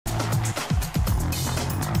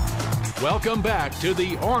Welcome back to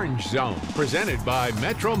the Orange Zone, presented by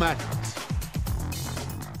Metro Mattress.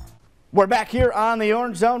 We're back here on the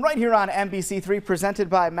Orange Zone, right here on NBC3,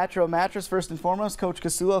 presented by Metro Mattress. First and foremost, Coach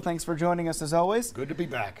Casullo, thanks for joining us as always. Good to be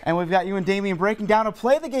back. And we've got you and Damien breaking down a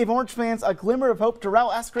play that gave Orange fans a glimmer of hope.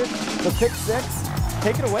 Durrell Eskridge, the pick six.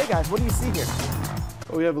 Take it away, guys. What do you see here?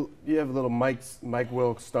 Well, you have a little Mike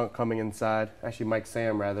Wilkes stunt coming inside. Actually, Mike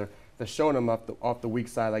Sam, rather. They're showing him off the weak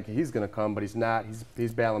side like he's going to come, but he's not.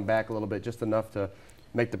 He's bailing back a little bit, just enough to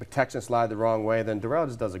make the protection slide the wrong way. Then Durrell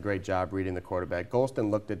just does a great job reading the quarterback. Golston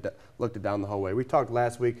looked it down the whole way. We talked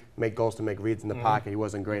last week, make Golston make reads in the pocket. He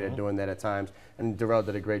wasn't great at doing that at times. And Durrell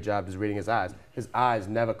did a great job just reading his eyes. His eyes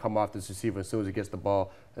never come off this receiver as soon as he gets the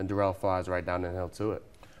ball, and Durrell flies right down the hill to it.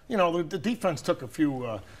 You know, the defense took a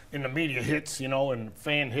few in the media hits, you know, and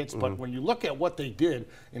fan hits. But when you look at what they did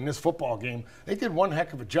in this football game, they did one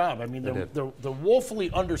heck of a job. I mean, they're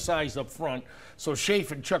woefully undersized up front. So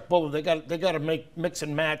Schaefer and Chuck Buller, they got to mix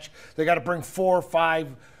and match. They got to bring 4 or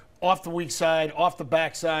 5 off the weak side, off the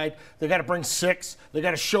back side. They got to bring 6. They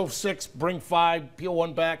got to show 6, bring 5, peel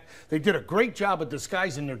 1 back. They did a great job of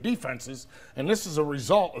disguising their defenses, and this is a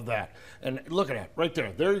result of that. And look at that, right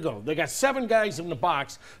there. There you go. They got 7 guys in the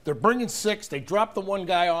box. They're bringing 6. They drop the 1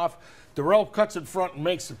 guy off. Durrell cuts in front and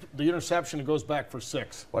makes the interception and goes back for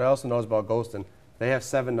 6. What I also know about Golston, they have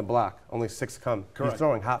 7 to block. Only 6 come. Correct. He's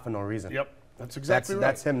throwing hot for no reason. Yep. That's exactly right.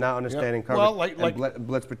 That's him not understanding coverage and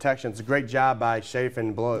blitz protection. It's a great job by Schaefer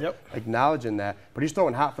and Buller acknowledging that, but he's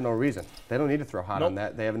throwing hot for no reason. They don't need to throw hot on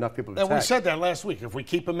that. They have enough people to protect. And we said that last week. If we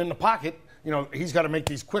keep him in the pocket, you know, he's got to make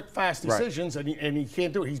these quick, fast decisions, and he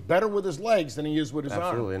can't do it. He's better with his legs than he is with his arm.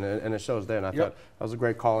 Absolutely, and it shows there. And I thought that was a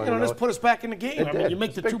great call. You know, this put us back in the game. I mean, you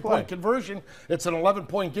make the 2-point conversion. It's an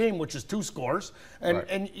 11-point game, which is 2 scores,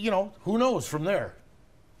 and you know, who knows from there.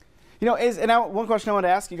 You know, one question I want to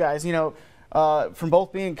ask you guys, you know, from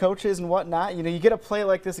both being coaches and whatnot, you know, you get a play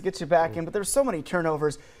like this, it gets you back in, but there's so many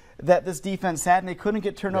turnovers that this defense had, and they couldn't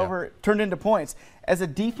get turned into points. As a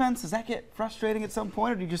defense, does that get frustrating at some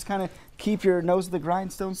point, or do you just kind of keep your nose to the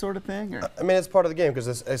grindstone sort of thing? Or? I mean, it's part of the game,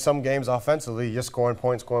 because some games offensively, you're scoring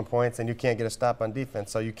points, and you can't get a stop on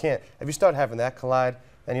defense. So you can't. If you start having that collide,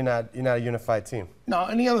 then you're not a unified team. No,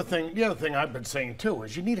 and the other thing I've been saying too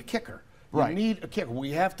is you need a kicker. You need a kicker.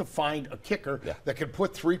 We have to find a kicker that can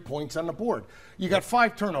put 3 points on the board. You got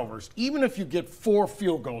 5 turnovers. Even if you get 4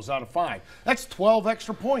 field goals out of 5, that's 12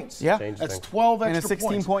 extra points. Yeah, that's 12 extra points.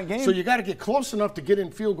 In a 16-point game. So you got to get close enough to get in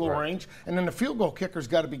field goal range, and then the field goal kicker's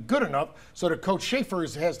got to be good enough so that Coach Schaefer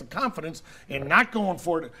has the confidence in not going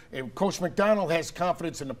for it. And Coach McDonald has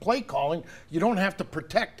confidence in the play calling. You don't have to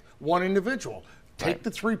protect one individual. Take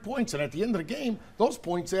the 3 points, and at the end of the game, those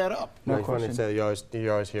points add up. No question.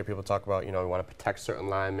 You always hear people talk about, you know, we want to protect certain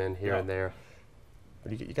linemen here and there.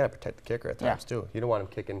 But you got to protect the kicker at times, too. You don't want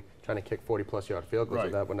him trying to kick 40-plus yard field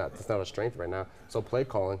goals. That's not a strength right now. So play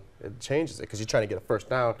calling, it changes it, because you're trying to get a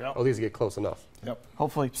first down, or at least get close enough.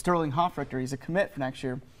 Hopefully, Sterling Hoffrichter, he's a commit for next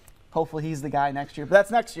year. Hopefully he's the guy next year. But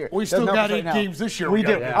that's next year. We still got 8 games this year. We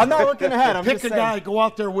do. Yeah. I'm not looking ahead. I'm Pick a guy, go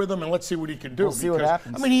out there with him, and let's see what he can do. We'll see what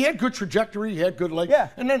happens. I mean, he had good trajectory. He had good legs.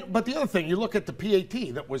 Yeah. But the other thing, you look at the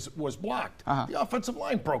PAT that was blocked. The offensive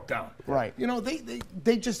line broke down. Right. You know,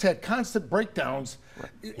 they just had constant breakdowns,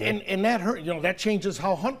 and that hurt. You know, that changes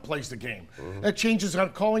how Hunt plays the game. That changes how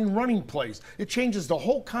calling running plays. It changes the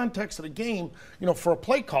whole context of the game. You know, for a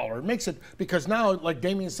play caller, it makes it, because now, like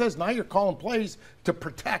Damien says, now you're calling plays to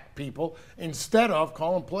protect people instead of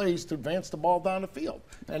calling plays to advance the ball down the field.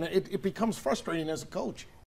 And it becomes frustrating as a coach.